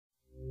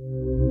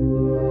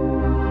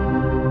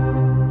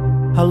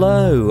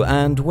Hello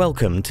and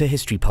welcome to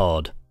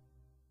HistoryPod.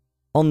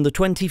 On the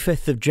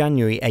 25th of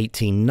January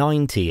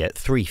 1890 at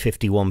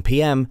 3:51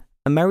 p.m,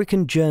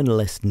 American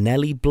journalist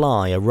Nellie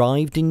Bly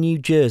arrived in New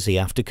Jersey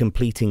after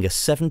completing a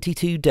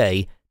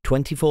 72-day,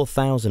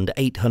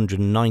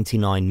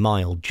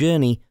 24,899-mile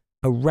journey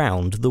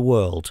around the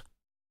world.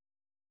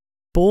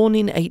 Born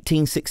in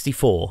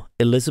 1864,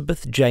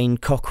 Elizabeth Jane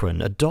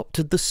Cochran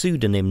adopted the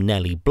pseudonym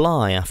Nellie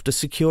Bly after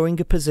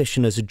securing a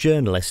position as a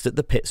journalist at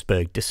the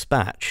Pittsburgh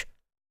Dispatch.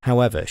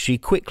 However, she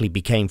quickly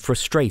became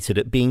frustrated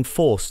at being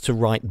forced to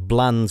write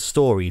bland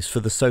stories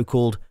for the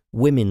so-called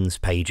women's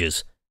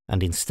pages,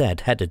 and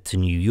instead headed to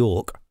New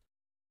York.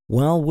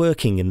 While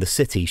working in the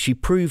city, she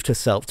proved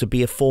herself to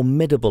be a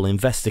formidable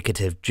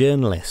investigative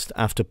journalist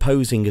after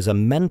posing as a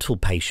mental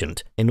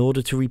patient in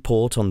order to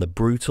report on the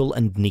brutal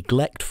and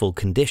neglectful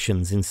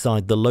conditions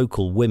inside the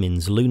local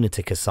women's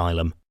lunatic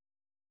asylum.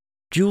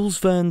 Jules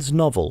Verne's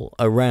novel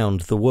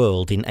Around the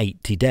World in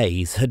 80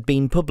 Days had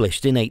been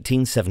published in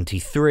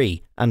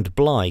 1873, and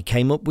Bly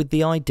came up with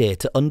the idea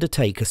to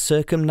undertake a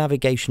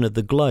circumnavigation of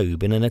the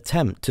globe in an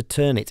attempt to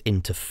turn it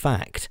into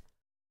fact.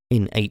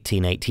 In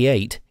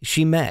 1888,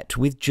 she met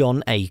with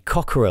John A.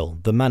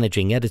 Cockerill, the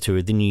managing editor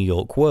of the New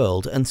York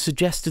World, and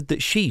suggested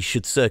that she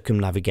should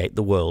circumnavigate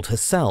the world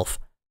herself.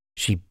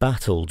 She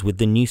battled with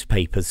the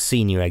newspaper's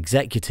senior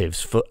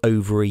executives for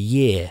over a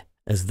year,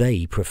 as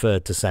they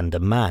preferred to send a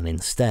man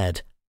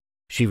instead.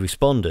 She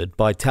responded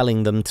by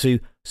telling them to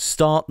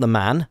start the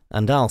man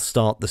and I'll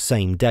start the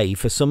same day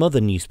for some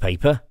other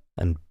newspaper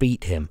and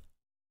beat him.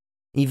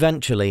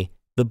 Eventually,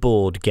 the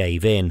board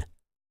gave in.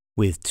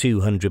 With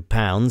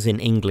 £200 in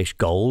English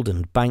gold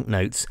and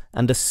banknotes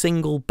and a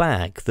single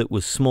bag that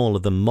was smaller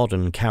than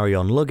modern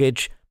carry-on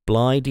luggage,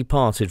 Bly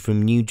departed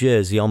from New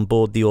Jersey on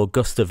board the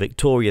Augusta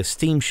Victoria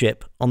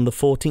steamship on the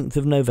 14th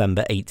of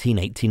November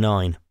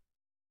 1889.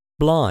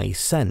 Bly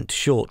sent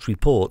short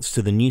reports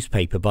to the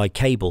newspaper by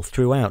cable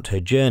throughout her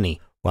journey,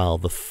 while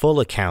the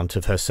full account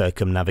of her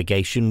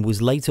circumnavigation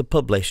was later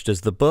published as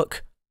the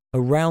book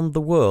Around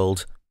the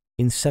World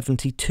in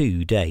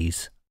 72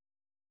 Days.